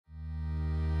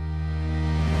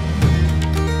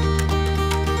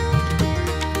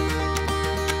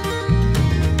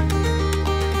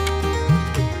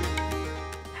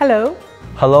Hello.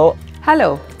 Hello.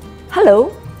 Hello.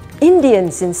 Hello.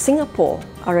 Indians in Singapore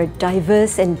are a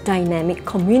diverse and dynamic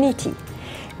community,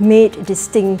 made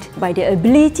distinct by their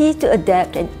ability to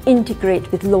adapt and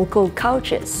integrate with local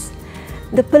cultures.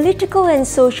 The political and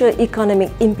socio-economic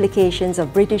implications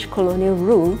of British colonial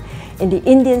rule in the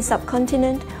Indian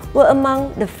subcontinent were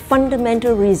among the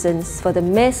fundamental reasons for the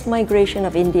mass migration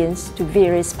of Indians to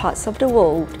various parts of the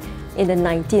world in the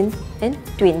 19th and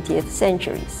 20th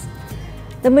centuries.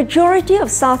 The majority of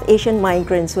South Asian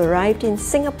migrants who arrived in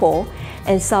Singapore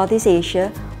and Southeast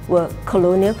Asia were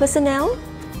colonial personnel,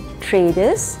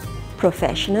 traders,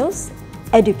 professionals,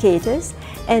 educators,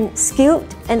 and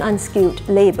skilled and unskilled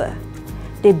labor.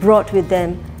 They brought with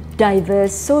them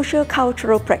diverse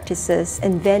socio-cultural practices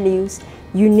and values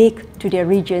unique to their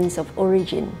regions of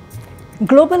origin.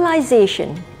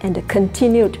 Globalization and the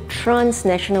continued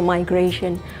transnational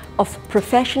migration of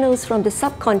professionals from the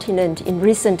subcontinent in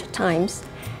recent times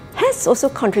has also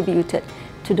contributed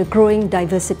to the growing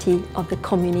diversity of the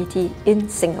community in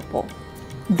Singapore.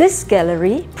 This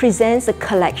gallery presents a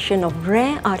collection of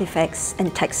rare artifacts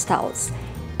and textiles,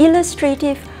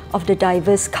 illustrative of the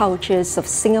diverse cultures of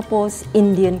Singapore's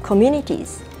Indian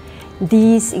communities.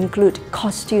 These include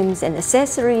costumes and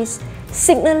accessories,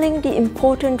 signaling the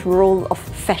important role of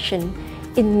fashion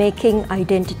in making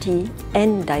identity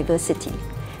and diversity,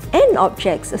 and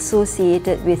objects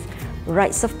associated with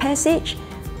rites of passage,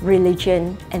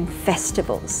 religion, and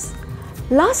festivals.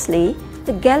 Lastly,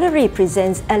 the gallery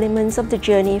presents elements of the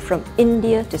journey from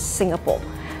India to Singapore,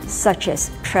 such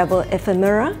as travel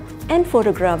ephemera and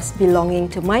photographs belonging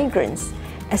to migrants,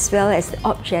 as well as the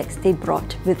objects they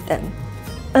brought with them.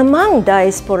 Among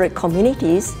diasporic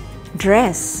communities,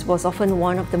 dress was often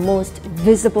one of the most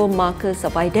visible markers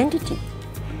of identity.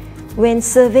 When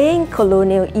surveying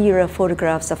colonial-era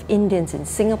photographs of Indians in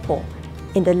Singapore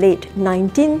in the late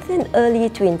 19th and early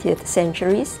 20th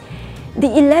centuries,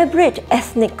 the elaborate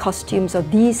ethnic costumes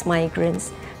of these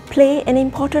migrants play an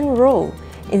important role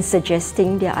in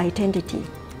suggesting their identity.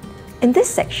 In this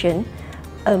section,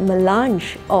 a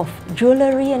melange of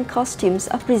jewellery and costumes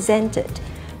are presented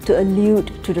to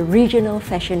allude to the regional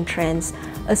fashion trends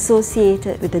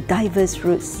associated with the diverse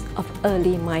roots of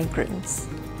early migrants.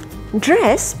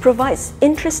 Dress provides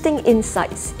interesting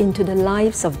insights into the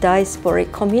lives of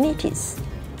diasporic communities.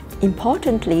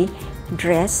 Importantly,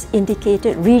 dress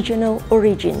indicated regional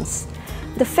origins.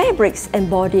 The fabrics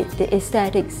embodied the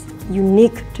aesthetics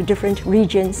unique to different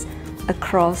regions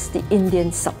across the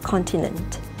Indian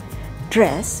subcontinent.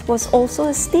 Dress was also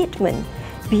a statement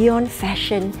beyond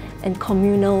fashion and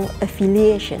communal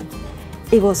affiliation.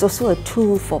 It was also a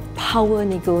tool for power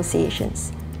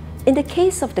negotiations. In the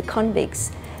case of the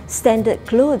convicts, standard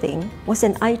clothing was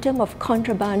an item of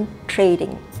contraband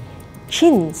trading.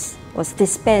 Chins was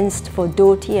dispensed for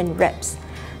dhoti and wraps,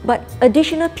 but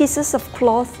additional pieces of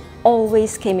cloth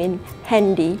always came in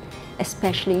handy,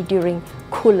 especially during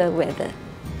cooler weather.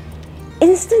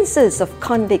 Instances of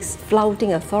convicts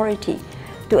flouting authority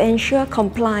to ensure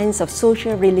compliance of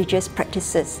social-religious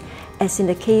practices, as in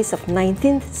the case of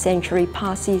 19th century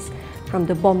Parsis from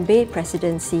the Bombay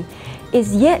Presidency,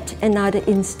 is yet another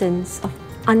instance of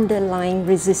underlying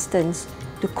resistance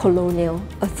to colonial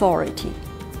authority.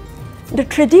 The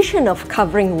tradition of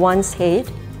covering one's head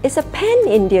is a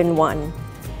pan-Indian one.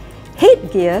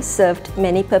 Headgear served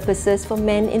many purposes for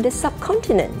men in the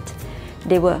subcontinent.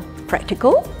 They were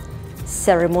practical,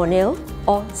 ceremonial,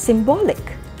 or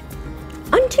symbolic.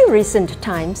 Until recent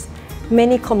times,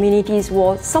 many communities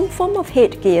wore some form of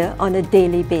headgear on a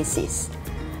daily basis.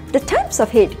 The types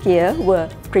of headgear were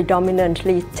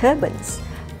predominantly turbans,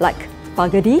 like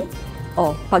pagadi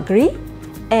or pagri,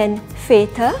 and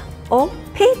feta or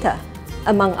peta,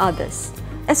 among others,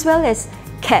 as well as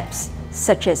caps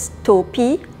such as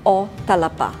topi or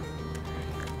talapa.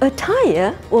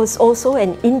 Attire was also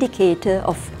an indicator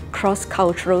of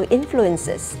cross-cultural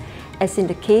influences, as in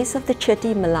the case of the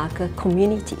Chetty Malacca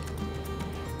community.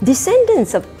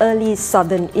 Descendants of early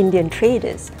southern Indian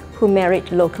traders who married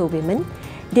local women,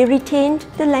 they retained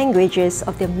the languages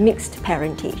of their mixed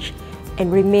parentage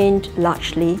and remained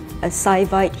largely a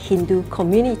Saivite Hindu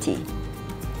community.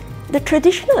 The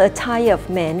traditional attire of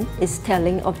men is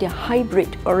telling of their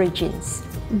hybrid origins.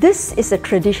 This is a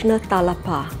traditional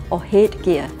talapa or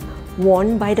headgear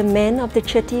worn by the men of the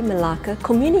Chetty Malacca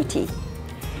community.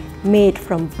 Made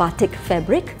from batik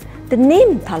fabric, the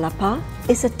name talapa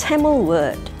is a Tamil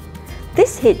word.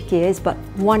 This headgear is but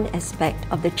one aspect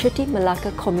of the Chetty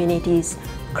Malacca community's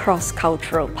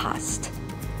cross-cultural past.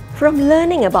 From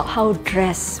learning about how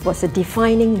dress was a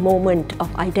defining moment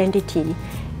of identity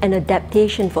and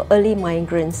adaptation for early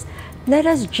migrants, let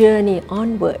us journey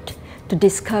onward to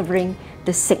discovering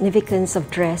the significance of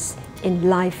dress in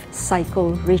life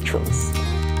cycle rituals.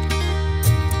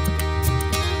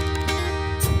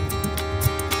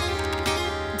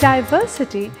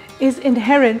 Diversity is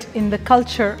inherent in the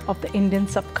culture of the Indian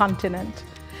subcontinent.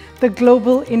 The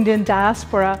global Indian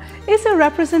diaspora is a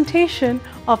representation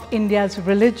of India's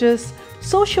religious,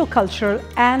 socio-cultural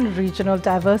and regional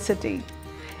diversity.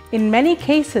 In many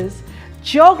cases,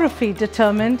 geography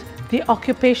determined the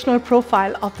occupational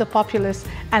profile of the populace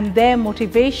and their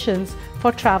motivations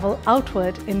for travel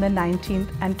outward in the 19th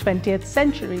and 20th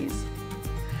centuries.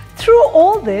 Through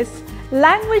all this,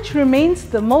 language remains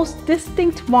the most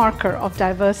distinct marker of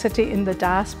diversity in the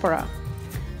diaspora.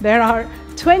 There are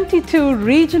 22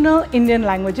 regional Indian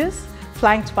languages,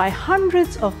 flanked by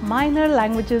hundreds of minor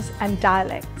languages and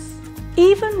dialects.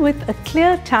 Even with a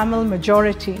clear Tamil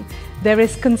majority, there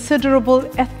is considerable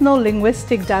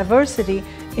ethno-linguistic diversity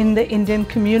in the Indian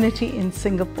community in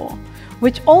Singapore,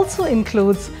 which also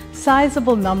includes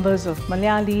sizable numbers of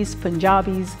Malayalis,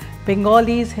 Punjabis,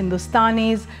 Bengalis,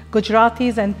 Hindustanis,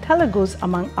 Gujaratis and Telugus,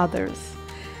 among others.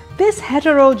 This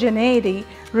heterogeneity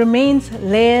remains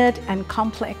layered and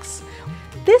complex.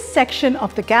 This section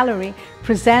of the gallery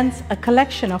presents a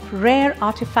collection of rare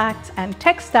artifacts and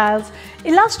textiles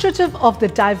illustrative of the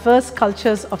diverse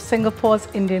cultures of Singapore's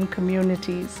Indian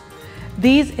communities.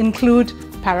 These include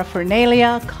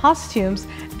paraphernalia, costumes,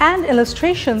 and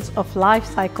illustrations of life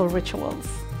cycle rituals.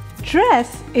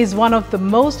 Dress is one of the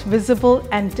most visible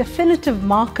and definitive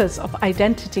markers of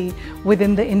identity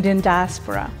within the Indian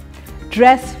diaspora.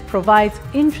 Dress provides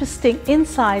interesting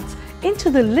insights into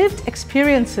the lived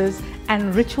experiences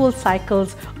and ritual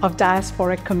cycles of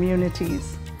diasporic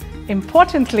communities.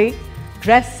 Importantly,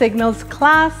 dress signals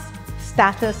class,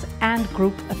 status, and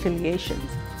group affiliations.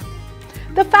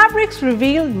 The fabrics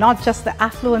reveal not just the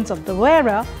affluence of the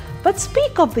wearer, but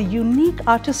speak of the unique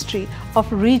artistry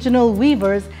of regional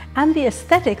weavers and the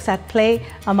aesthetics at play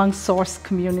among source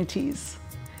communities.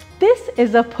 This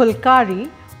is a pulkari,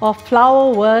 or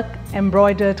flower work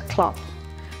embroidered cloth.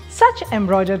 Such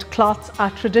embroidered cloths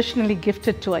are traditionally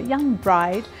gifted to a young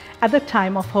bride at the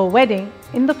time of her wedding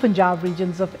in the Punjab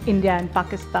regions of India and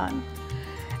Pakistan.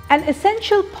 An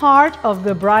essential part of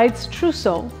the bride's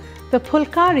trousseau, the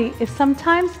pulkari is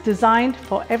sometimes designed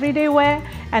for everyday wear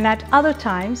and at other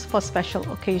times for special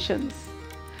occasions.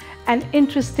 An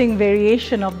interesting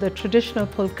variation of the traditional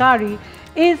pulkari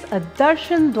is a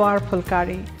darshan dwar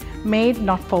pulkari, made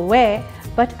not for wear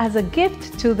but as a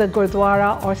gift to the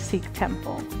Gurdwara or Sikh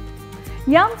temple.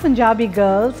 Young Punjabi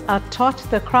girls are taught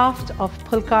the craft of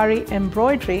pulkari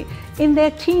embroidery in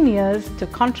their teen years to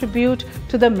contribute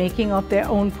to the making of their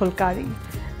own pulkari.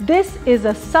 This is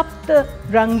a sapta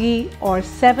rangi or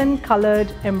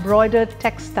 7-colored embroidered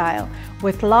textile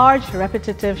with large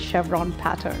repetitive chevron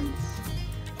patterns.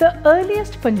 The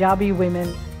earliest Punjabi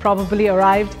women probably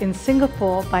arrived in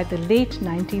Singapore by the late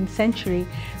 19th century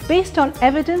based on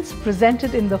evidence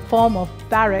presented in the form of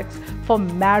barracks for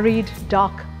married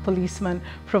dock policemen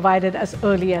provided as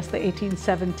early as the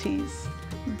 1870s.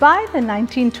 By the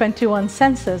 1921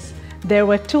 census, there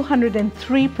were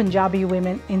 203 Punjabi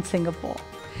women in Singapore.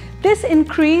 This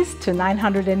increased to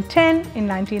 910 in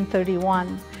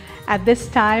 1931. At this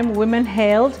time, women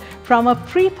hailed from a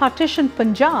pre-partition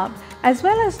Punjab as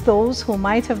well as those who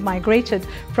might have migrated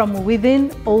from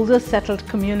within older settled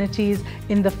communities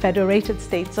in the federated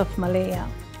states of Malaya.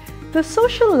 The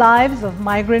social lives of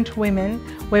migrant women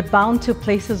were bound to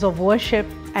places of worship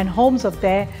and homes of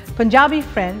their Punjabi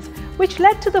friends, which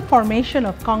led to the formation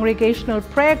of congregational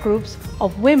prayer groups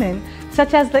of women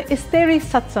such as the Isteri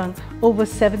Satsang over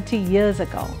 70 years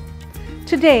ago.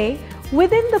 Today,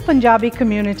 within the Punjabi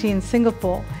community in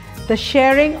Singapore, the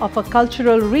sharing of a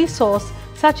cultural resource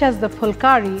such as the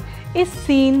pulkari is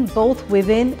seen both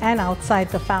within and outside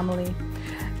the family.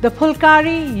 The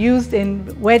pulkari used in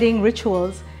wedding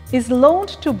rituals is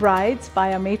loaned to brides by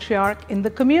a matriarch in the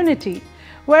community,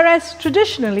 whereas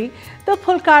traditionally the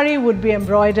pulkari would be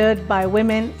embroidered by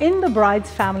women in the bride's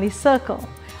family circle,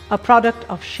 a product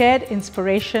of shared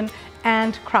inspiration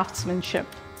and craftsmanship.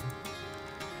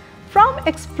 From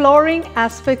exploring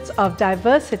aspects of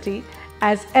diversity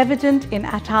as evident in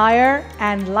attire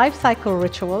and life cycle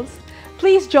rituals,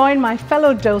 please join my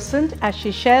fellow docent as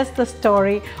she shares the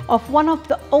story of one of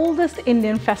the oldest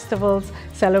Indian festivals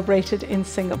celebrated in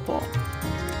Singapore.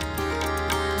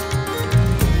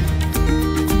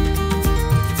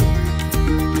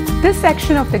 This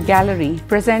section of the gallery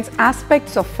presents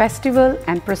aspects of festival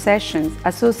and processions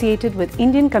associated with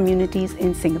Indian communities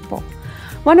in Singapore.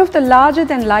 One of the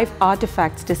larger-than-life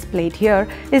artifacts displayed here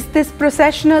is this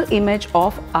processional image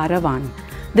of Aravan.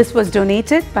 This was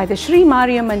donated by the Sri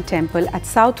Mariamman Temple at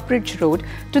South Bridge Road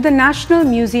to the National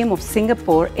Museum of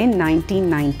Singapore in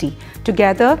 1990,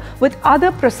 together with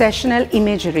other processional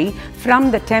imagery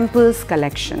from the temple's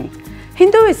collection.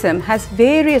 Hinduism has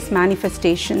various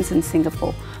manifestations in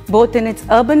Singapore, both in its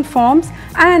urban forms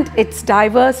and its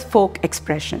diverse folk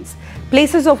expressions.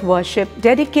 Places of worship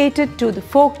dedicated to the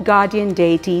folk guardian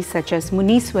deities such as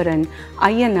Muniswaran,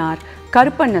 Ayyanar,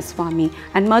 Karupannaswamy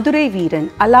and Madurai Veeran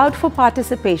allowed for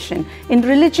participation in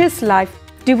religious life.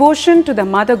 Devotion to the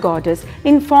Mother Goddess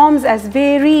in forms as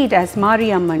varied as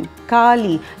Mariamman,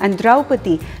 Kali and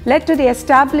Draupadi led to the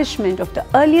establishment of the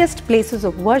earliest places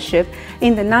of worship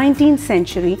in the 19th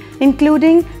century,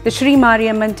 including the Sri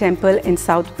Mariamman Temple in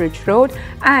South Bridge Road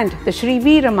and the Sri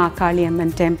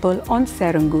Veeramakaliamman Temple on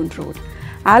Serangoon Road.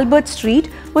 Albert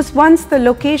Street was once the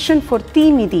location for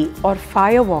Theemidi or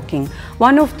fire walking,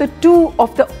 one of the two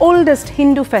of the oldest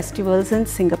Hindu festivals in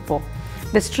Singapore.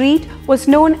 The street was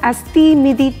known as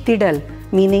Theemidi Tidal,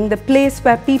 meaning the place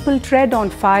where people tread on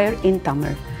fire in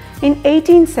Tamil. In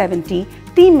 1870,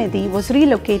 Theemidi was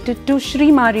relocated to Sri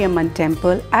Mariamman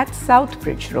Temple at South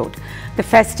Bridge Road. The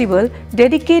festival,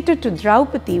 dedicated to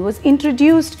Draupadi, was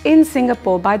introduced in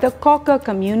Singapore by the Quaker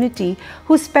community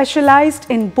who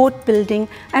specialized in boat building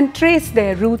and traced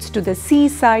their roots to the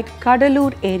seaside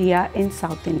Kadalur area in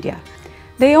South India.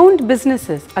 They owned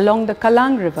businesses along the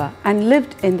Kallang River and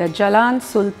lived in the Jalan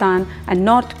Sultan and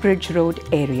North Bridge Road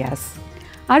areas.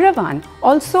 Aravan,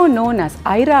 also known as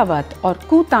Airavat or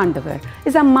Kootandavar,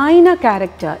 is a minor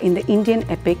character in the Indian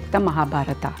epic the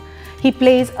Mahabharata. He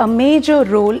plays a major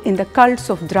role in the cults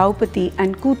of Draupadi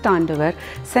and Kootandavar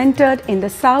centered in the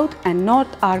south and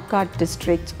north Arcot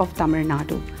districts of Tamil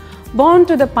Nadu. Born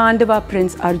to the Pandava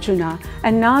prince Arjuna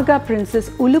and Naga princess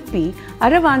Ulupi,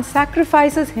 Aravan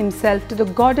sacrifices himself to the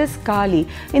goddess Kali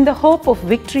in the hope of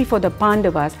victory for the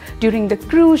Pandavas during the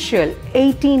crucial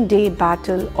 18-day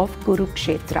battle of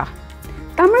Kurukshetra.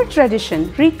 Tamil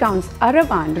tradition recounts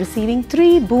Aravan receiving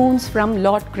 3 boons from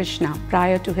Lord Krishna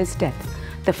prior to his death.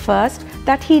 The first,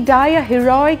 that he die a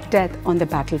heroic death on the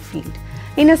battlefield.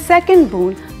 In a second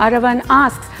boon, Aravan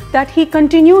asks that he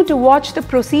continue to watch the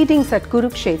proceedings at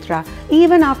Kurukshetra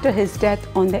even after his death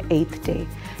on the 8th day.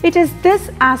 It is this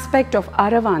aspect of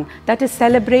Aravan that is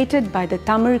celebrated by the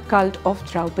Tamil cult of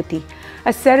Draupadi.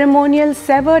 A ceremonial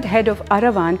severed head of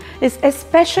Aravan is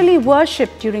especially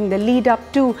worshipped during the lead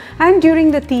up to and during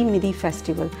the Theemidi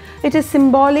festival. It is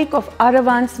symbolic of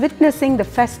Aravans witnessing the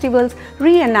festival's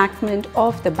reenactment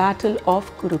of the Battle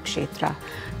of Kurukshetra.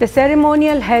 The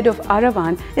ceremonial head of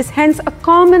Aravan is hence a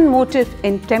common motif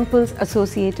in temples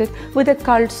associated with the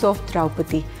cults of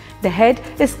Draupadi. The head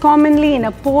is commonly in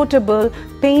a portable,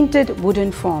 painted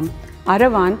wooden form.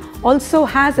 Aravan also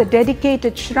has a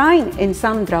dedicated shrine in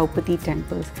some Draupadi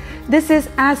temples. This is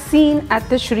as seen at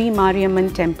the Sri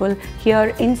Mariamman Temple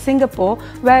here in Singapore,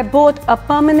 where both a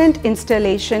permanent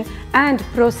installation and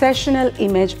processional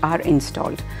image are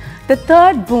installed. The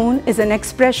third boon is an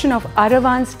expression of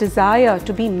Aravan's desire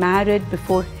to be married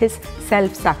before his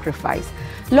self-sacrifice.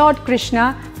 Lord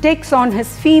Krishna takes on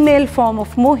his female form of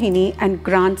Mohini and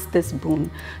grants this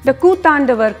boon. The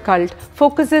Kootandavar cult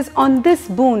focuses on this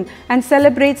boon and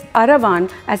celebrates Aravan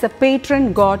as a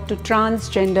patron god to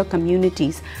transgender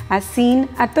communities, as seen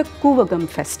at the Kuvagam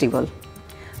festival.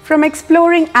 From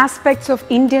exploring aspects of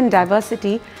Indian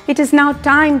diversity, it is now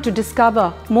time to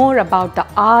discover more about the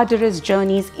arduous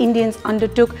journeys Indians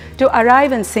undertook to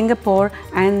arrive in Singapore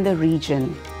and the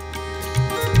region.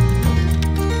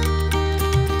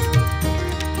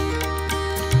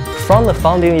 From the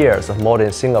founding years of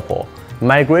modern Singapore,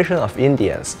 migration of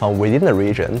Indians from within the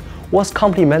region was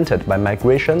complemented by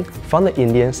migration from the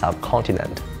Indian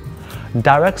subcontinent.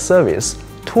 Direct service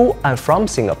to and from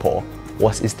Singapore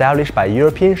was established by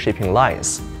European shipping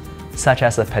lines, such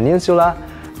as the Peninsula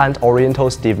and Oriental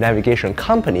Steam Navigation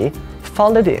Company,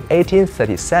 founded in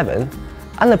 1837,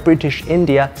 and the British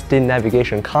India Steam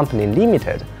Navigation Company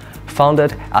Limited,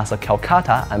 founded as the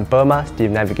Calcutta and Burma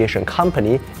Steam Navigation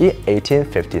Company in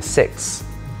 1856.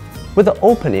 With the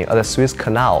opening of the Suez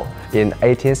Canal in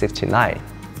 1869,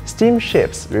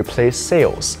 steamships replaced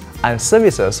sails and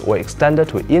services were extended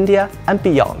to India and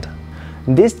beyond.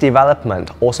 This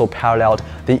development also paralleled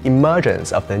the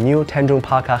emergence of the new Tanjung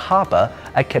Pagar harbour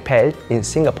at Keppel in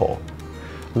Singapore.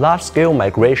 Large-scale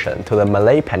migration to the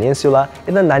Malay Peninsula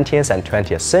in the 19th and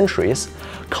 20th centuries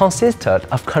consisted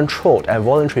of controlled and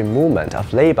voluntary movement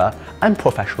of labour and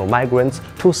professional migrants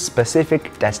to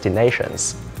specific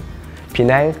destinations.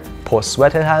 Penang, Port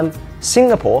Swettenham,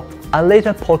 Singapore, and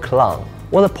later Port Klang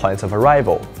were the points of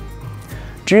arrival.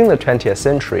 During the 20th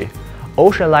century,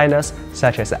 ocean liners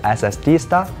such as the SS D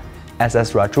Star,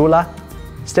 SS Rajula,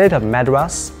 State of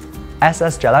Madras,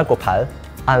 SS Jalagopal,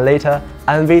 and later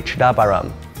MV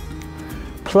Chidambaram.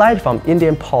 Plied from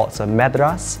Indian ports of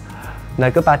Madras,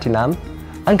 Nagapattinam,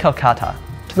 and Calcutta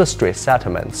to the street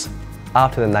settlements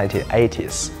after the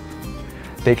 1980s.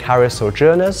 They carry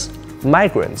sojourners,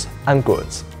 migrants, and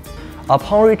goods.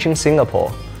 Upon reaching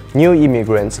Singapore, new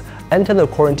immigrants entered the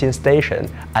quarantine station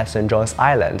at St. John's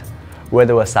Island, where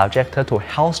they were subjected to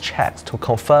health checks to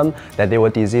confirm that they were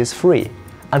disease-free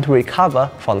and to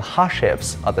recover from the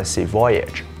hardships of the sea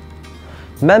voyage.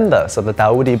 Members of the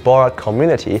Dawoodi Bohra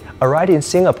community arrived in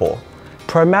Singapore,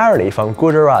 primarily from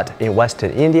Gujarat in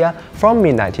Western India from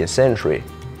mid-19th century.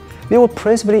 They were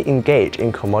principally engaged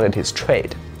in commodities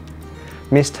trade.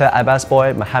 Mr. Abbas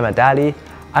Boy Muhammad Ali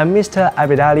and Mr.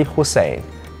 Abid Ali Hussain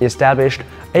established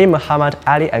A. Muhammad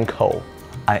Ali & Co.,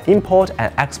 an import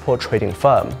and export trading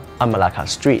firm on Malacca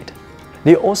Street.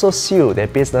 They also sealed their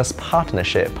business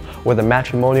partnership with the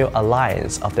matrimonial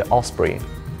alliance of their offspring,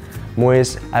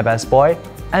 Muiz Abbas Boy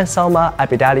and Salma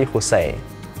Abid Ali Hussain,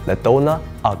 the donor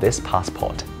of this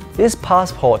passport. This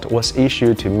passport was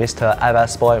issued to Mr.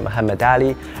 Abbas Boy Muhammad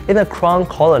Ali in the Crown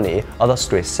Colony of the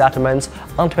Street Settlements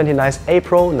on 29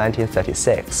 April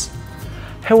 1936.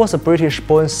 He was a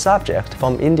British-born subject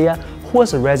from India who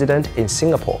was a resident in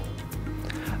Singapore.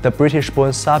 The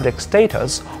British-born subject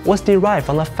status was derived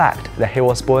from the fact that he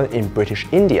was born in British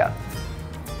India,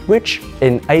 which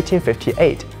in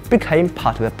 1858 became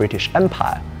part of the British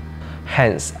Empire.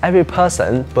 Hence, every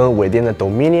person born within the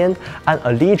dominion and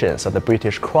allegiance of the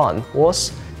British Crown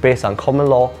was, based on common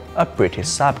law, a British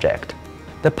subject.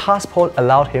 The passport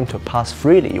allowed him to pass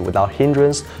freely without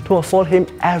hindrance to afford him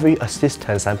every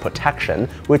assistance and protection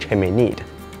which he may need.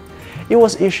 It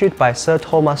was issued by Sir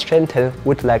Thomas Shenton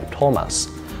Whitlag Thomas,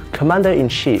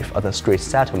 Commander-in-Chief of the Street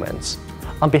Settlements,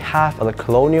 on behalf of the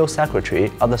Colonial Secretary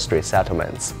of the Street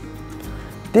Settlements.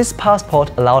 This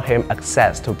passport allowed him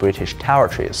access to British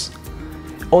territories.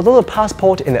 Although the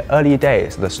passport in the early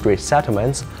days of the street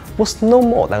settlements was no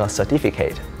more than a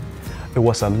certificate, it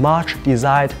was a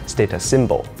much-desired status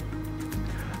symbol.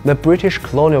 The British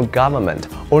colonial government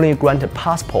only granted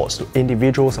passports to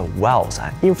individuals of wealth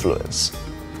and influence.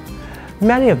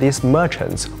 Many of these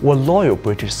merchants were loyal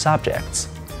British subjects.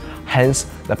 Hence,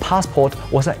 the passport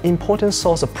was an important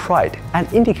source of pride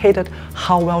and indicated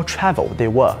how well-traveled they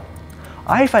were.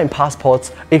 I find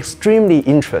passports extremely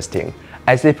interesting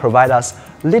as they provide us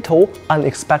little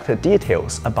unexpected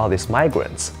details about these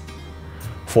migrants.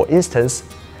 For instance,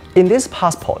 in this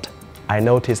passport, I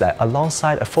noticed that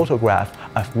alongside a photograph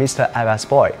of Mr. Abbas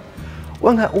Boy,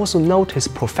 one can also note his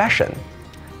profession.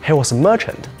 He was a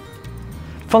merchant.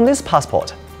 From this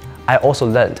passport, I also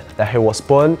learned that he was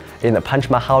born in the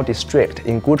Panchmahal district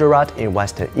in Gujarat in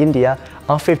Western India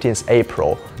on 15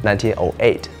 April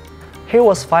 1908. He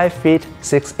was 5 feet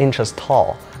 6 inches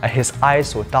tall and his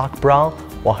eyes were dark brown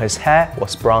while his hair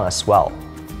was brown as well.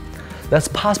 This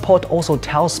passport also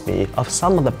tells me of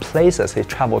some of the places he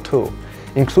traveled to,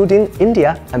 including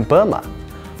India and Burma.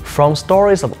 From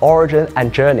stories of origin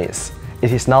and journeys,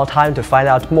 it is now time to find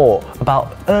out more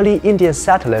about early Indian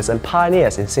settlers and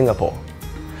pioneers in Singapore.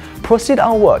 Proceed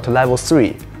onward to level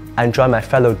 3 and join my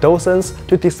fellow docents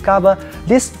to discover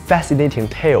these fascinating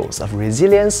tales of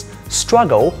resilience,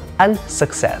 struggle, and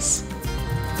success.